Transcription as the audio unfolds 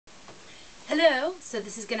Hello, so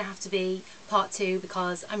this is going to have to be part 2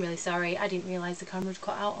 because I'm really sorry, I didn't realise the camera had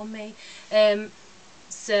cut out on me.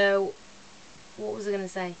 So, what was I going to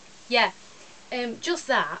say? Yeah, just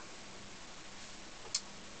that,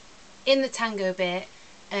 in the tango bit,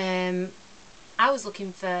 I was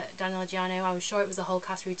looking for Daniel Aggiano. I was sure it was a whole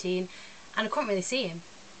cast routine, and I couldn't really see him.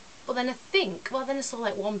 But then I saw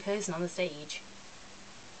like one person on the stage,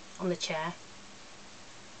 on the chair.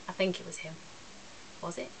 I think it was him.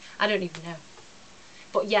 Was it? I don't even know.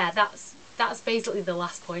 But yeah, that's basically the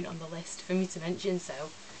last point on the list for me to mention, so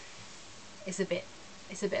it's a bit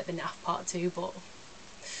of a naff part 2, but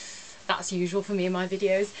that's usual for me in my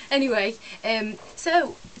videos. Anyway,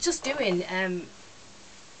 so just doing a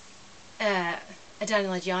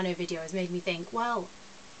Daniel Aggiano video has made me think, well,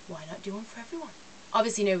 why not do one for everyone?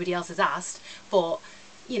 Obviously nobody else has asked, but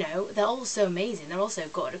you know, they're all so amazing, they're all so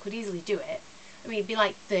good, I could easily do it. I mean, it'd be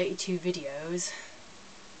like 32 videos.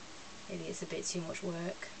 Maybe it's a bit too much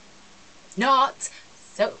work. Not!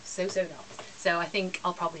 So not. So I think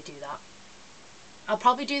I'll probably do that. I'll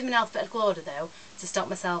probably do them in alphabetical order though, to stop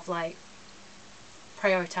myself like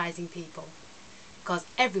prioritising people. Because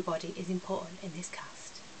everybody is important in this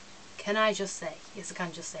cast. Can I just say? Yes, I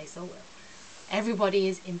can just say, so will. Everybody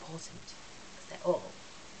is important. Because they're all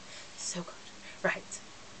so good. Right.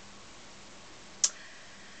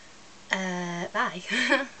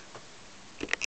 Bye.